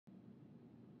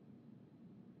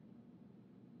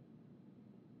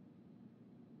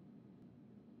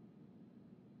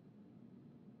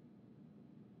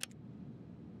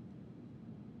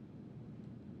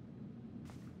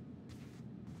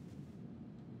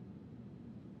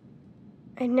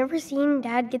I've never seen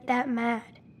Dad get that mad.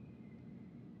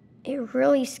 It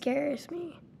really scares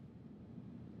me.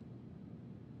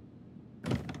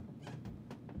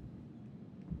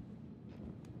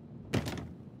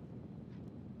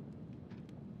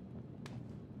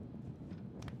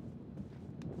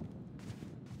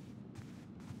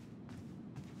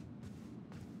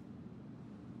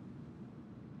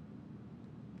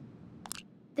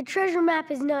 The treasure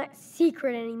map is not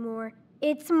secret anymore.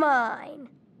 It's mine.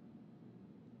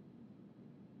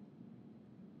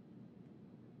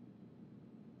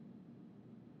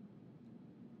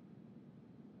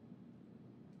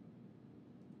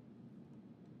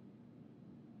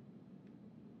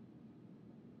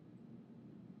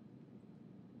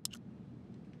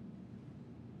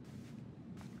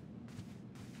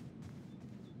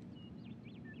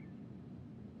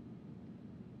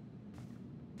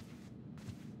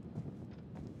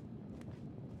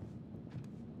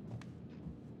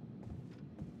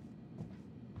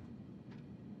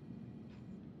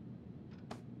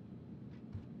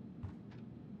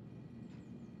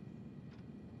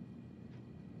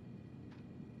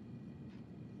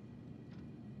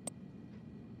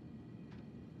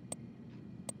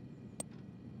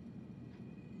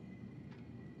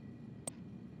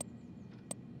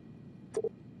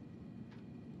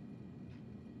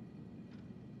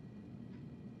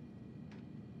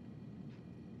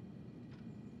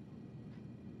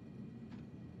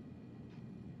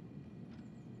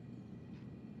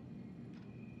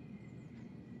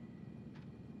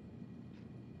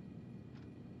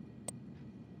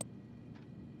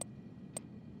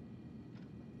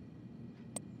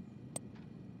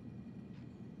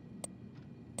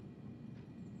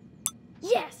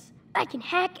 Yes, I can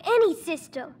hack any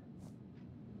system.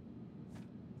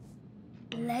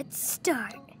 Let's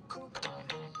start.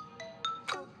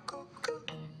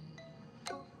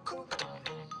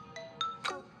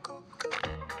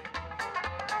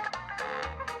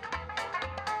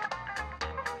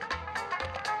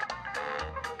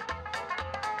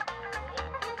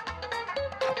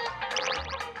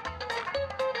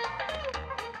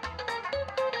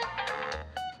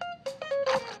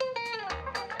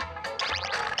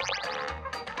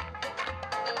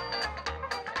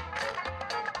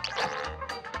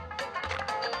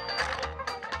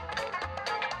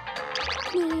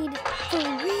 Need for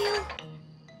real?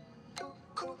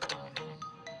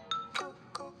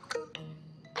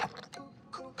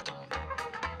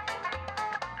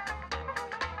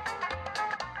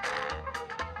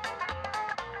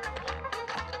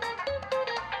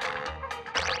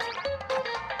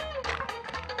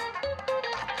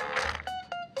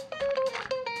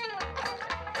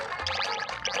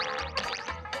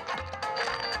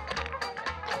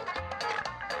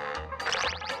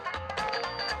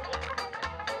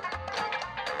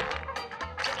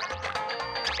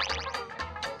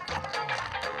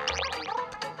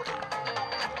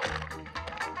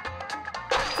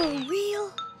 For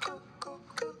real?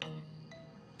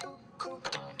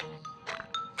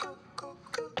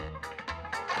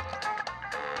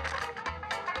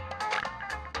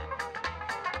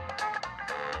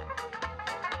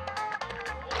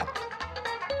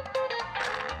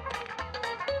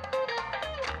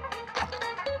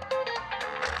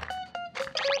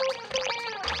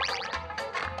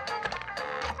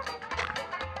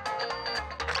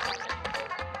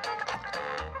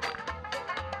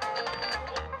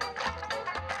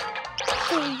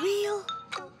 For real?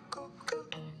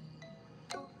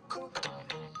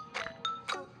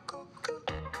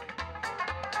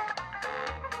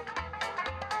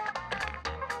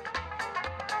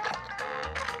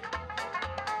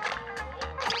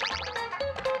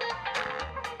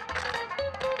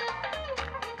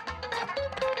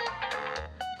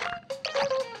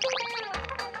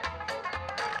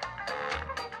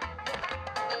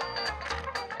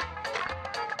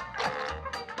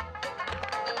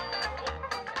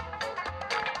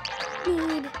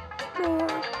 Need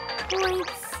more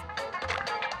points.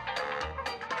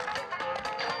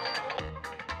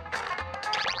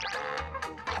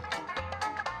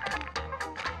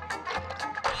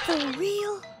 For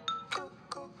real?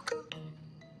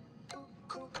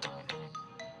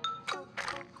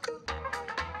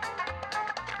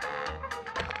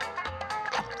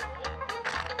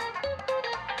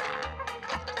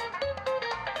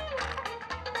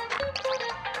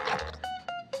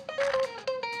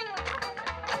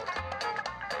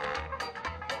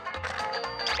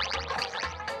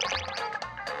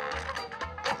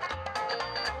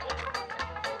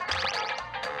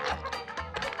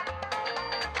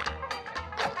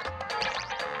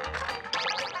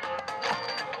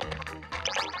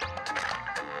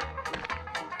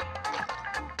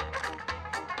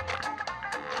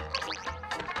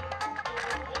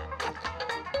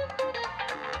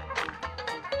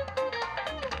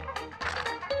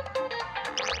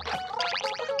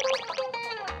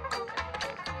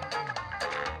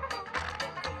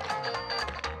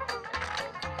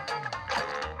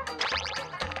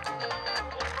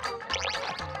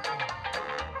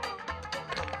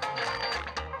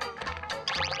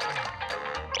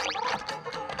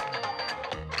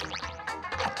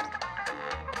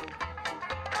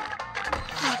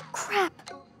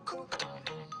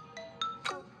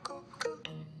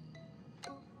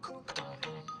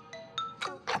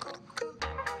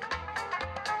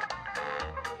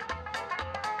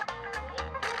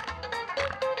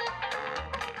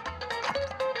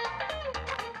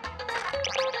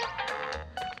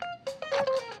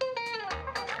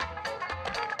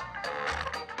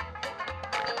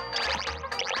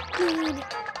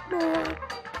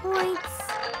 points.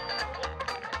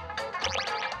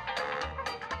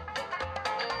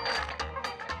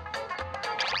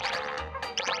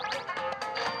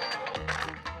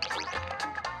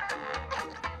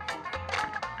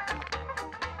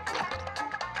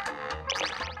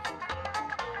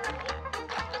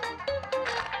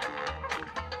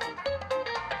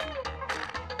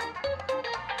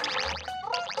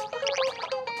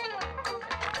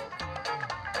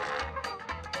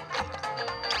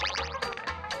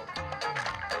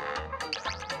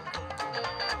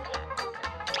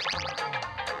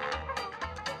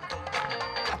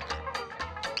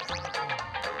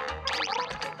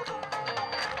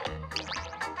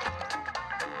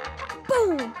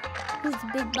 Boom! Who's the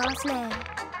big boss now?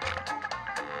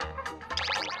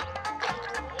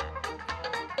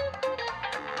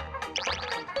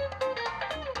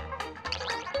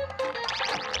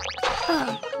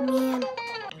 Oh, man.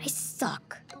 I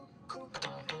suck.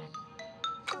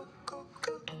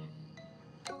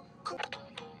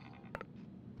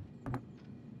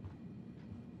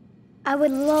 I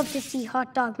would love to see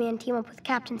Hot Dog Man team up with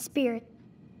Captain Spirit.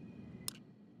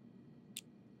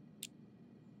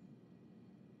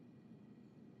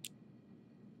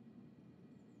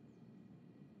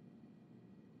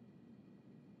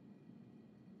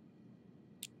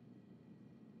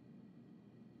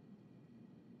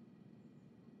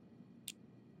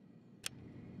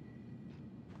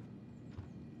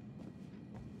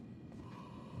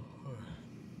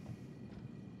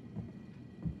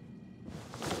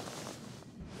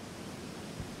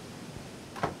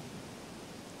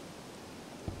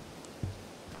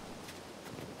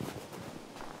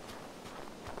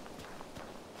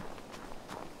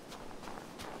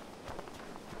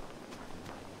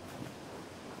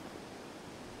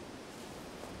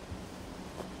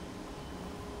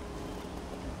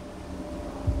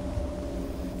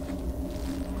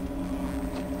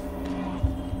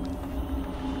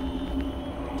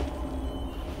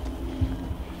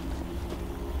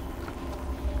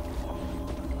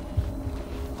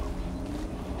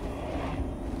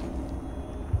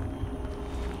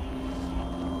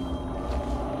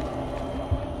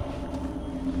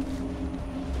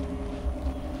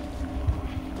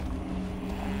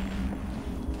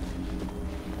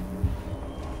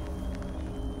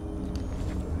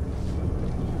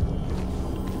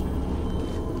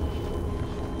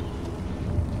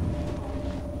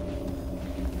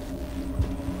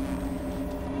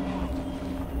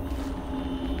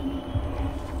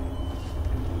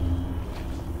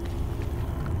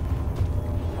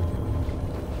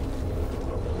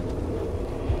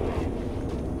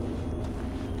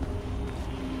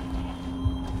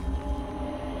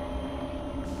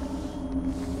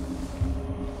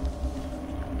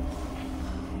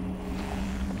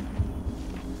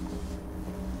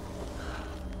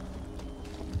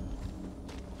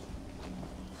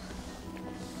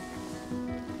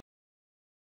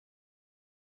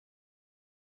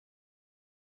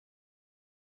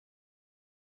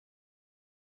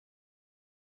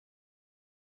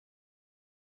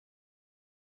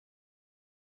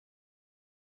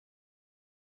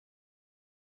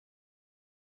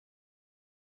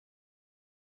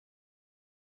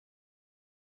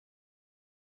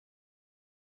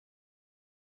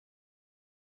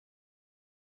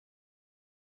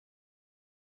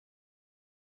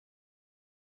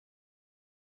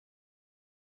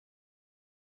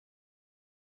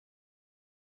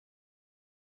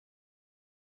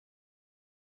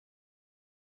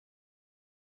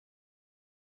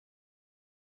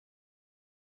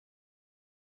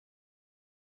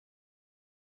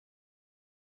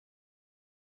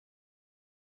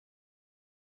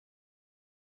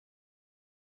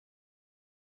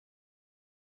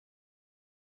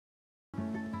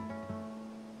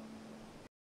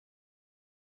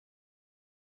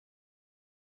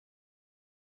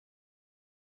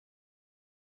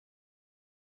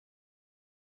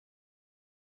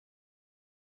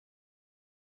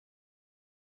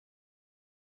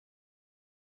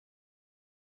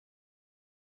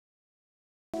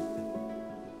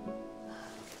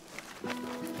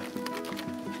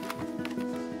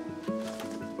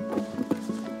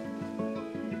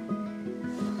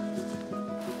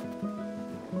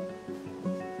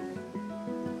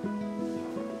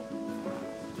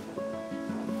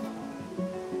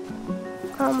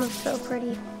 Mom was so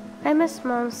pretty. I miss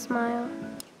Mom's smile.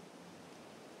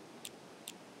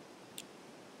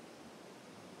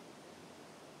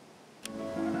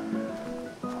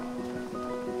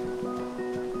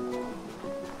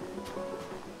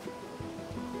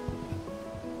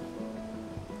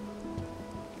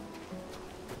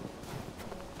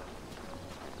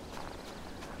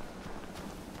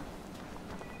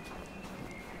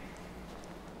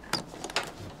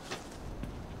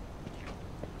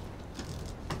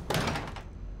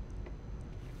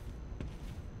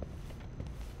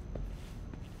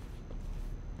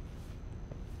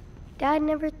 Dad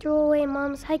never threw away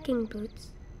Mom's hiking boots.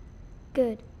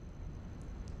 Good.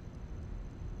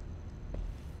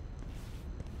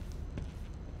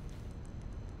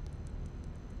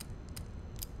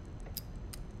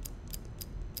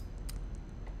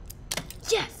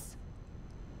 Yes!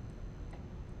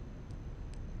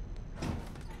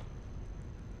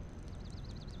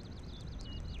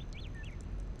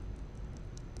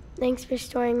 Thanks for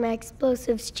storing my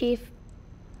explosives, Chief.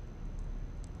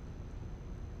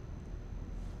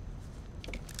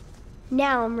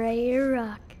 Now I'm ready to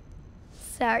rock.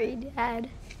 Sorry, Dad.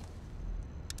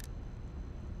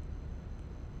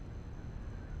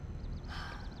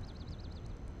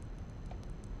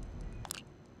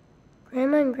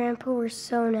 Grandma and Grandpa were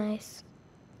so nice.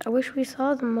 I wish we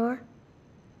saw them more.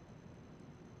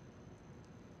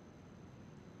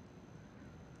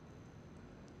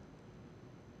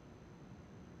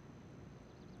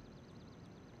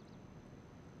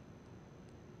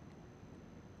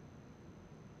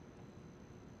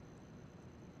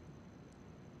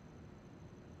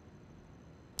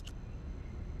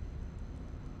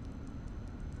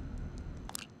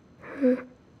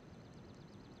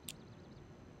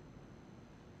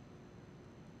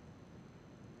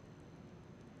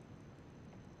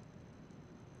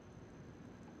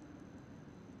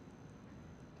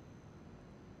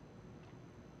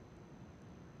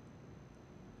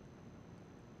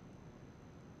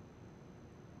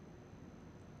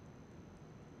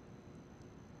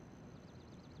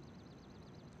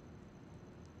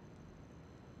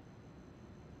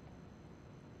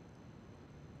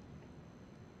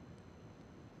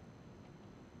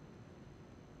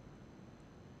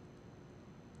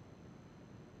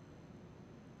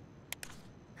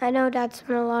 I know Dad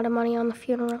spent a lot of money on the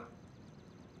funeral.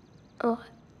 A lot.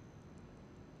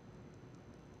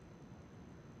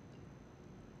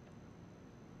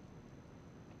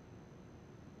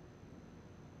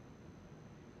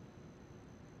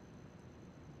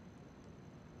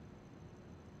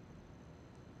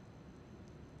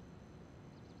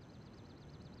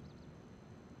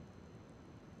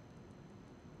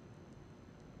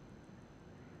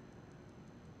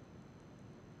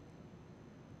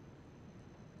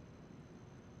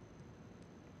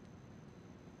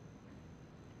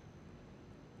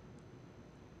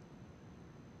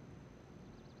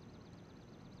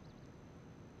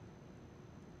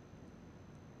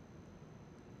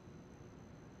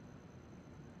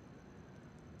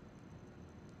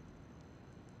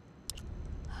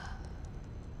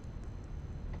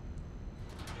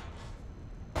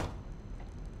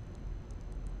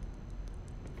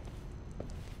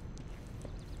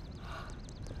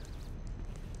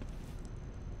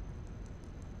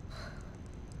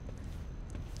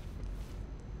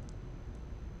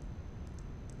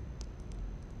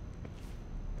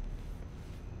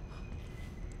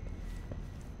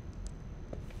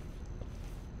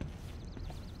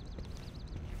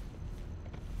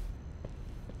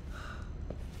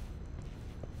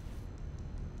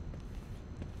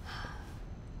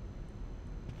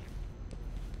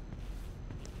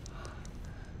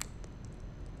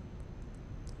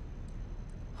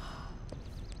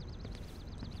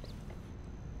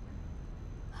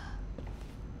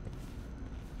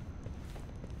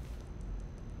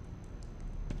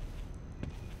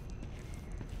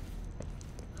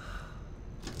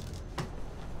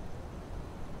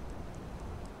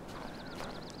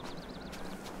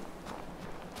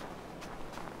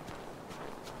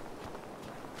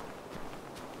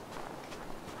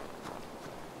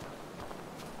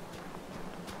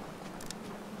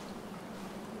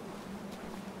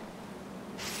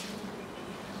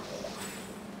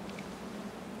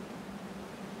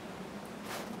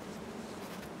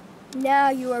 Now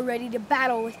you are ready to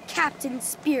battle with Captain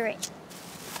Spirit.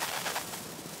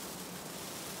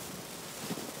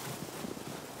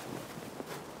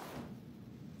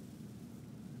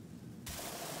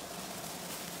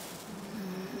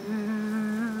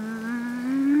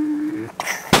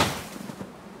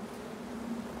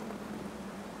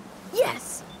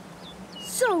 Yes!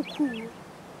 So cool.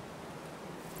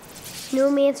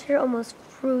 Snowmancer almost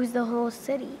froze the whole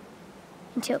city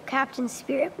until Captain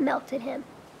Spirit melted him.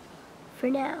 For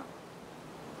now.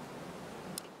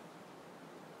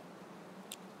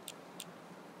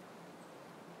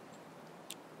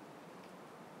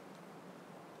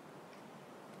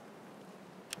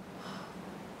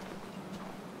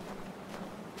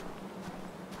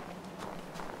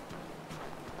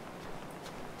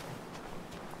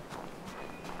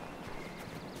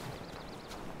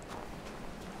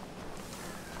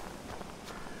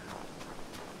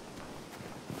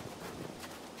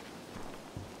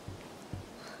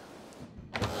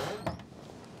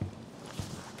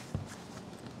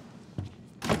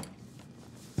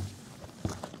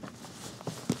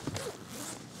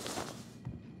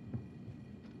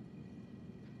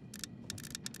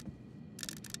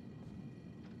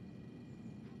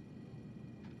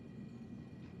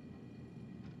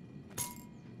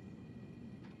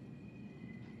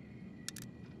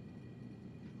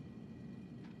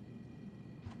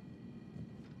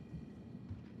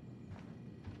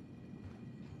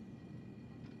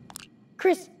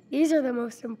 Chris, these are the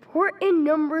most important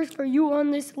numbers for you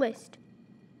on this list.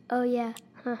 Oh, yeah.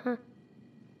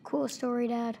 Cool story,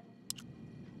 Dad.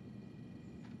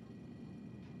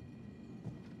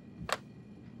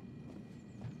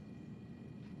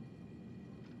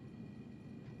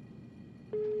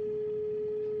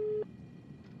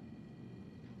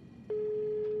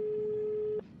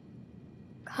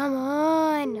 Come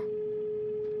on.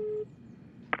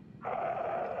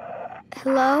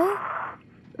 Hello?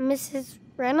 Mrs.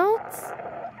 Reynolds?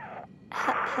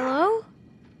 Hello?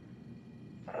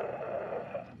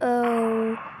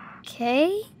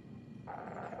 Okay.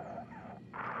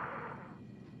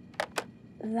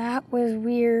 That was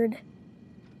weird.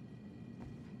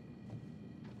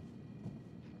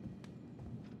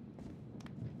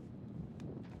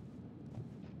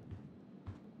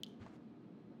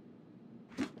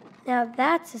 Now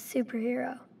that's a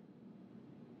superhero.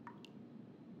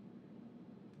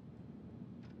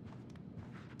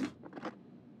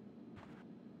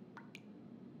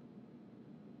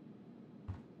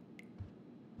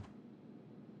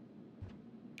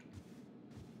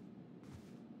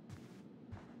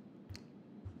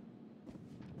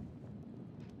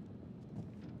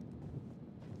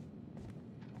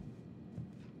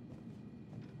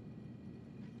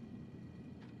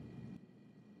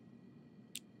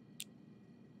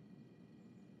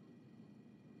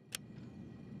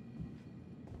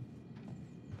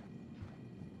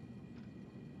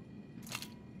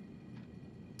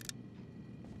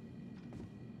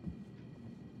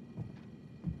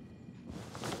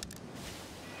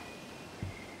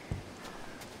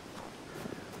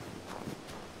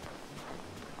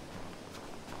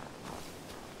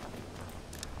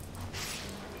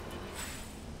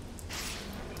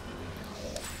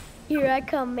 Here I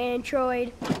come,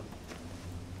 Mantroid.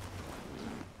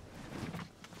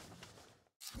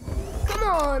 Come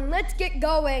on, let's get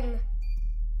going.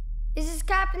 This is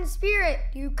Captain Spirit.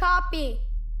 Do you copy?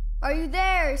 Are you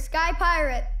there, Sky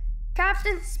Pirate?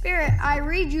 Captain Spirit, I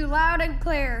read you loud and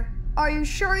clear. Are you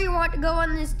sure you want to go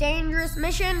on this dangerous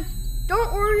mission?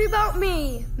 Don't worry about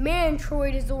me.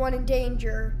 Mantroid is the one in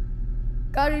danger.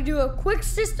 Gotta do a quick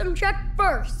system check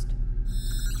first.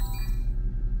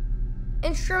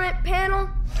 Instrument panel,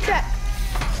 check.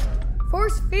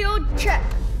 Force field, check.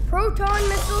 Proton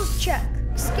missiles, check.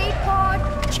 Escape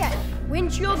pod, check.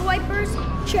 Windshield wipers,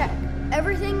 check.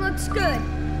 Everything looks good.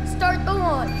 Start the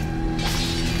launch.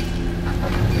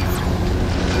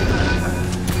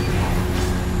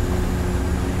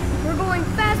 We're going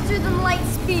faster than light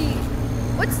speed.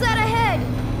 What's that ahead?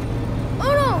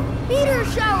 Oh no! Meteor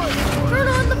shower! Turn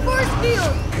on the force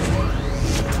field!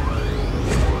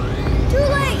 Too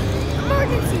late!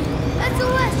 Emergency!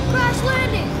 SOS! Crash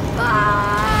landing!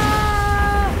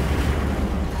 Ah!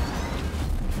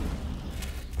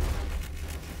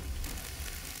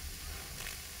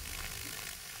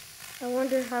 I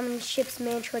wonder how many ships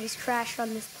Mantroid has crashed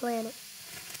on this planet.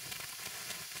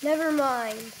 Never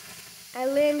mind. I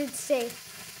landed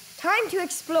safe. Time to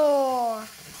explore!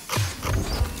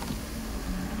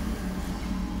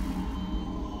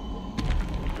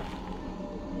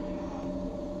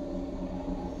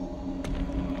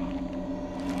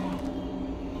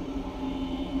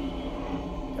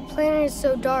 The planet is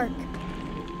so dark,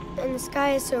 and the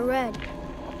sky is so red,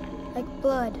 like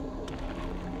blood.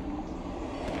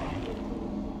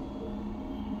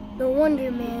 No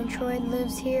wonder Mantroid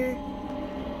lives here.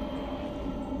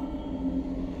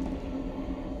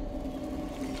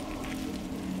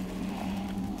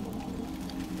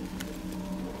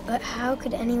 But how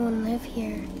could anyone live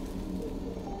here?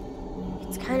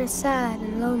 It's kind of sad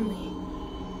and lonely.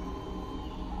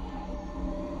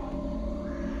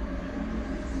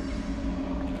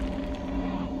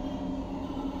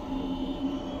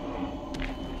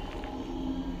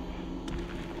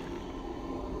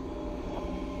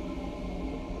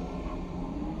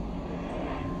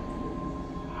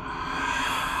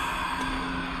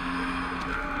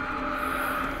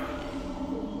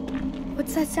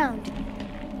 What's that sound?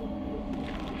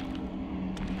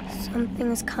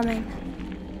 Something is coming.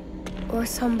 Or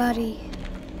somebody.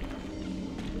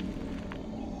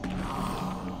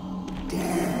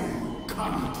 Dare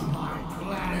come to my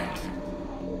planet.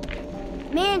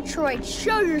 Mantroid,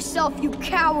 show yourself, you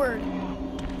coward!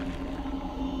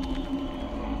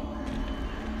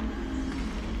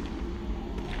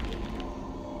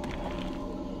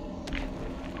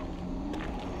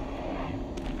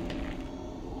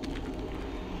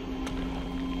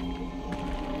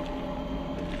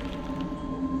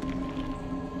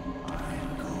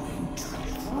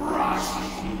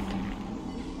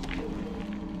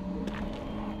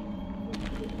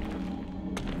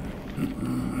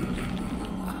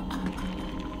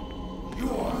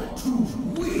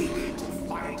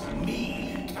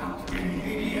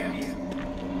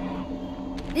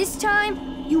 This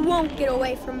time, you won't get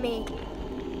away from me.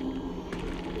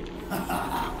 I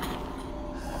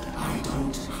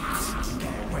don't have to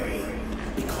get away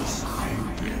because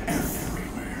I'm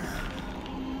everywhere.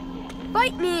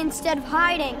 Fight me instead of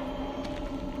hiding.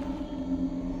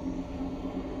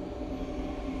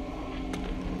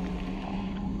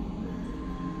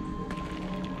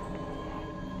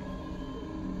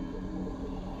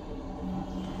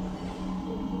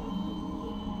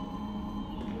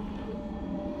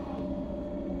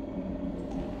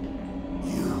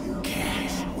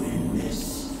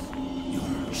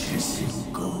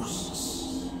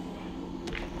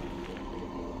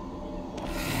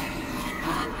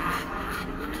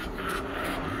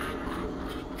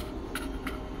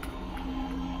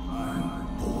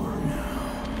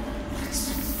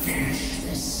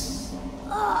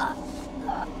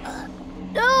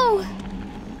 No!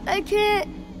 I can't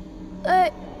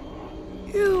let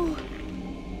you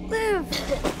live.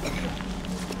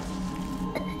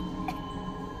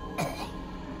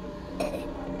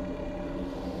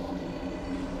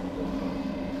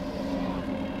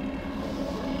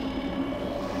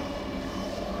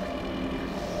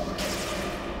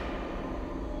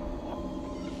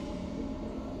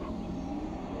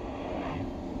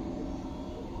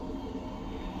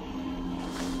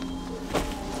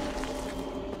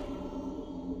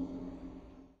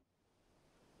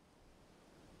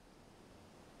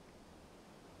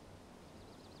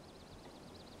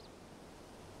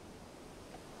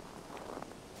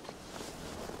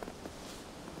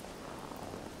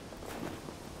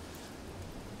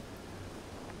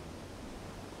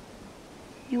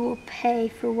 You will pay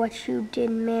for what you did,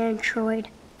 Mantroid.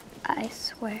 I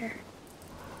swear.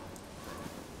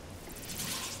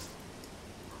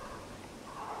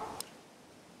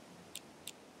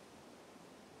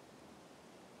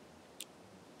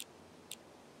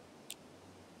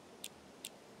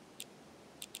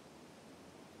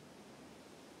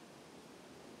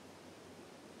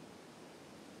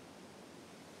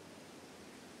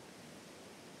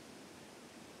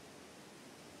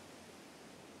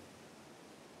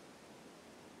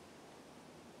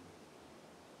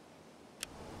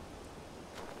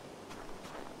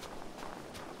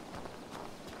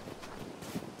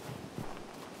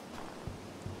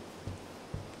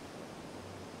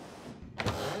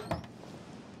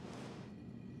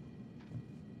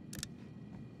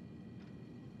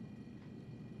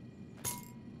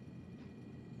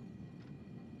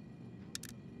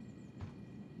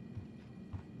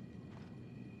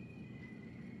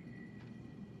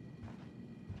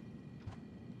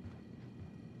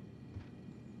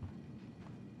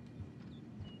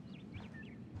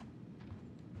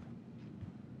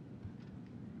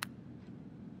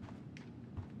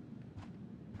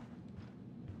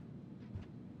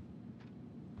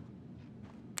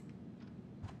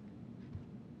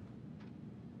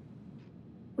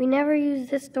 We never use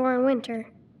this door in winter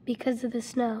because of the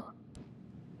snow.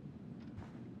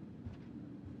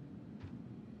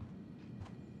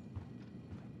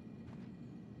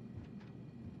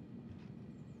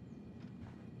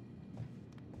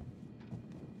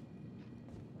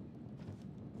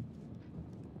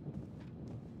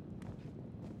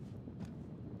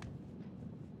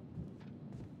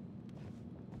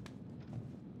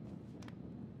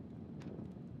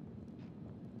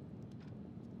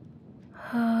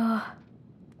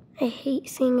 I hate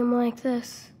seeing him like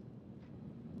this.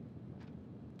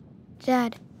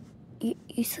 Dad,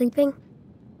 you sleeping?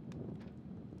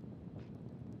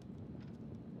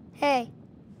 Hey,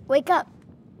 wake up.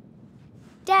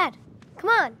 Dad,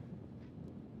 come on.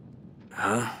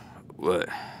 Huh? What?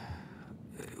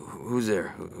 Who's there?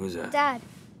 Who's that? Dad,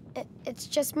 it's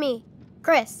just me,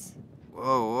 Chris. Whoa,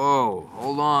 whoa.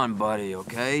 Hold on, buddy,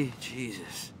 okay?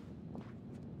 Jesus.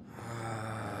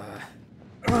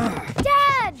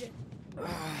 Dad!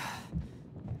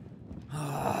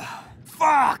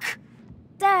 Fuck!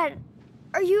 Dad,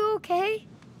 are you okay?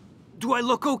 Do I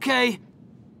look okay?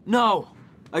 No.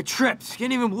 I tripped.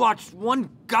 Can't even watch one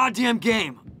goddamn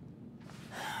game.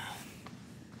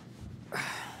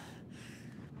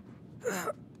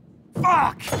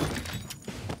 Fuck!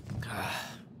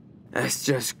 That's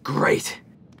just great.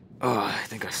 Oh, I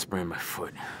think I sprained my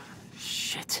foot.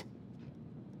 Shit.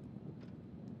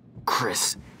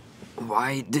 Chris,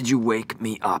 why did you wake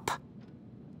me up?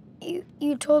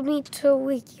 You told me to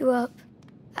wake you up.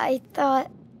 I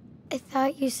thought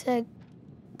you said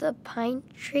the pine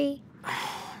tree.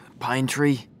 Pine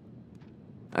tree?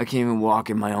 I can't even walk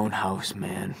in my own house,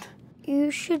 man. You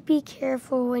should be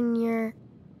careful when you're,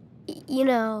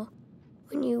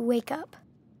 when you wake up.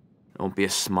 Don't be a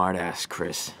smartass,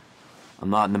 Chris. I'm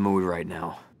not in the mood right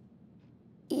now.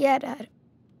 Yeah, Dad.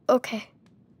 Okay.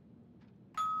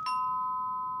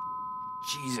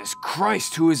 Jesus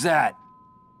Christ, who is that?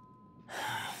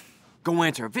 Go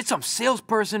answer. If it's some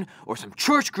salesperson or some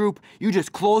church group, you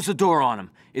just close the door on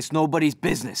them. It's nobody's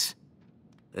business.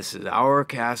 This is our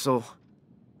castle,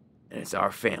 and it's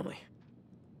our family.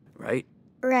 Right?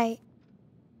 Right.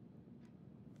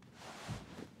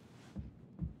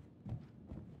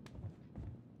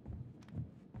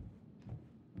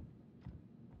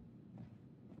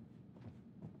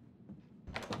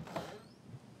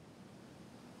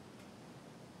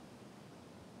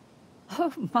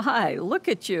 Oh my, look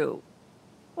at you.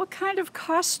 What kind of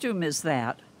costume is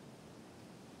that?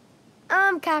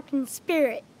 I'm Captain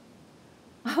Spirit.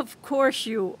 Of course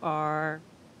you are.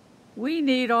 We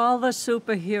need all the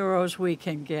superheroes we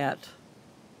can get.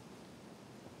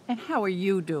 And how are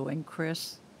you doing,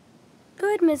 Chris?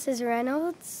 Good, Mrs.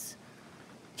 Reynolds.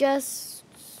 Just?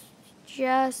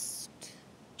 Just?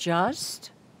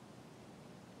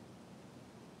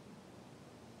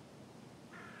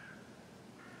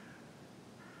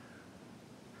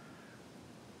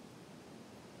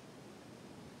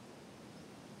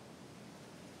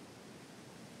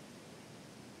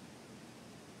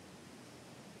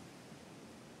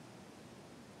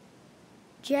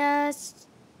 Just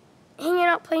hanging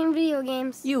out playing video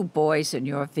games. You boys and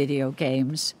your video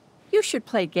games. You should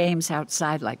play games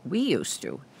outside like we used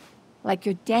to. Like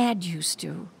your dad used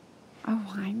to.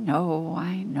 Oh, I know.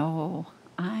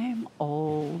 I'm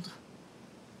old.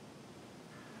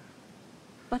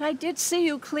 But I did see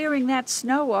you clearing that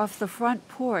snow off the front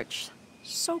porch.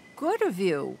 So good of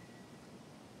you.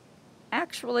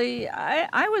 Actually,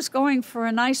 I was going for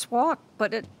a nice walk,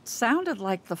 but it sounded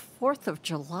like the 4th of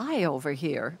July over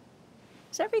here.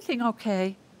 Is everything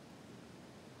okay?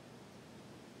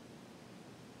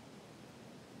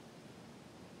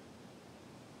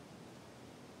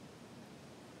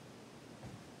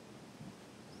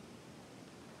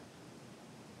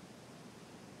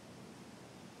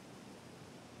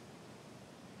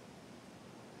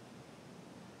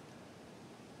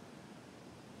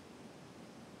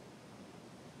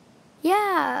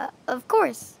 Yeah, of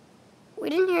course.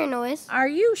 We didn't hear a noise. Are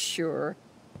you sure?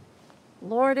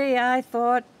 Lordy, I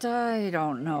thought, I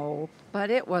don't know,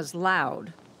 but it was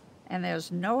loud. And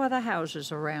there's no other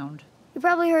houses around. You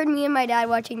probably heard me and my dad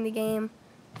watching the game.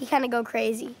 He kind of go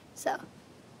crazy, so.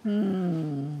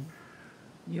 You're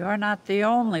not the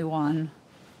only one.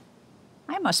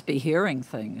 I must be hearing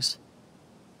things.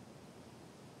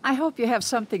 I hope you have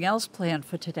something else planned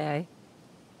for today.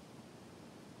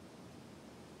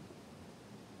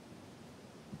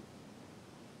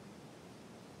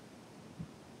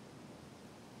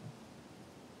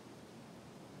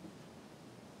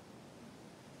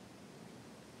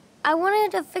 I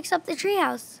wanted to fix up the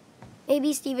treehouse.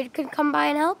 Maybe Steven could come by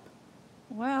and help?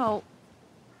 Well,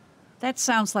 that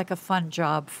sounds like a fun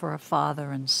job for a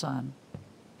father and son,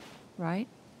 right?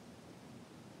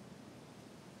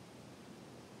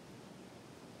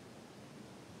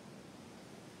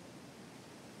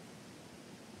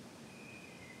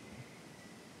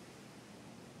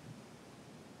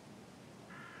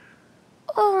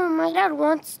 Oh, my dad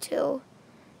wants to,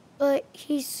 but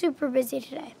he's super busy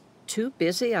today. Too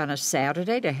busy on a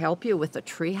Saturday to help you with the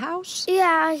treehouse?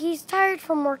 Yeah, he's tired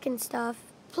from work and stuff.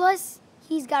 Plus,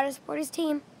 he's got to support his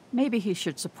team. Maybe he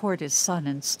should support his son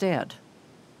instead.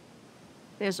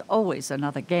 There's always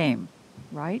another game,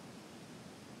 right?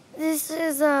 This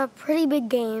is a pretty big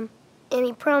game, and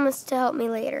he promised to help me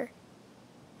later.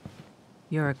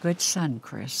 You're a good son,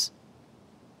 Chris.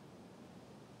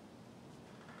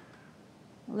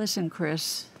 Listen,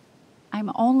 Chris, I'm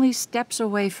only steps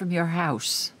away from your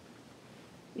house.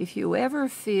 If you ever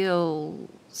feel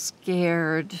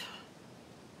scared,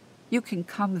 you can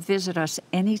come visit us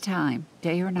anytime,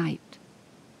 day or night.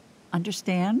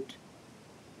 Understand?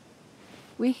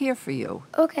 We're here for you.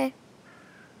 Okay.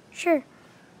 Sure.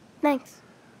 Thanks.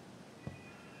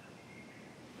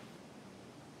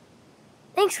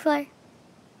 Thanks, Claire.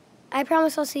 I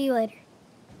promise I'll see you later.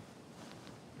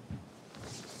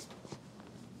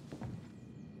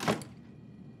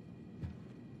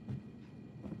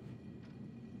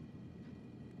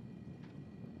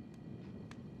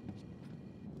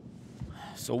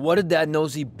 So what did that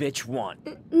nosy bitch want?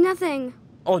 Nothing.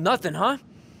 Oh, nothing, huh?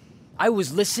 I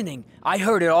was listening. I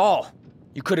heard it all.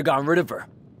 You could have gotten rid of her.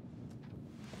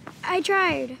 I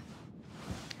tried.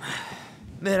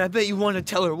 Man, I bet you wanted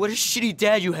to tell her what a shitty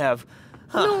dad you have.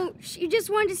 Huh. No, she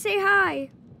just wanted to say hi.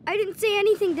 I didn't say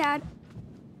anything, Dad.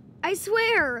 I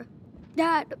swear.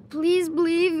 Dad, please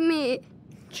believe me.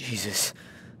 Jesus,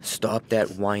 stop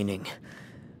that whining.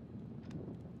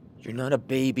 You're not a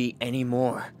baby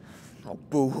anymore. Oh,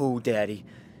 boo-hoo, Daddy.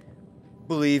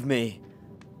 believe me.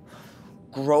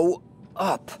 Grow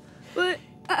up. But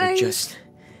You're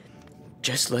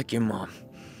just like your mom.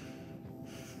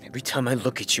 Every time I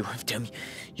look at you, every time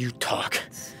you talk,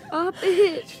 Stop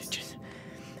it.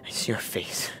 I see your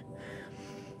face.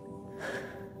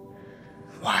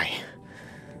 Why?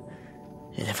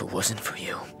 And if it wasn't for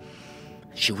you,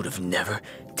 she would have never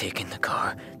taken the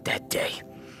car that day.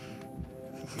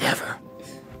 Never.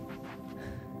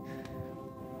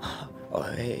 Oh,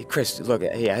 hey, Chris, look,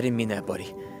 hey, I didn't mean that,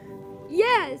 buddy.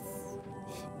 Yes.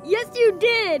 Yes, you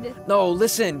did. No,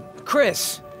 listen,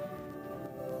 Chris.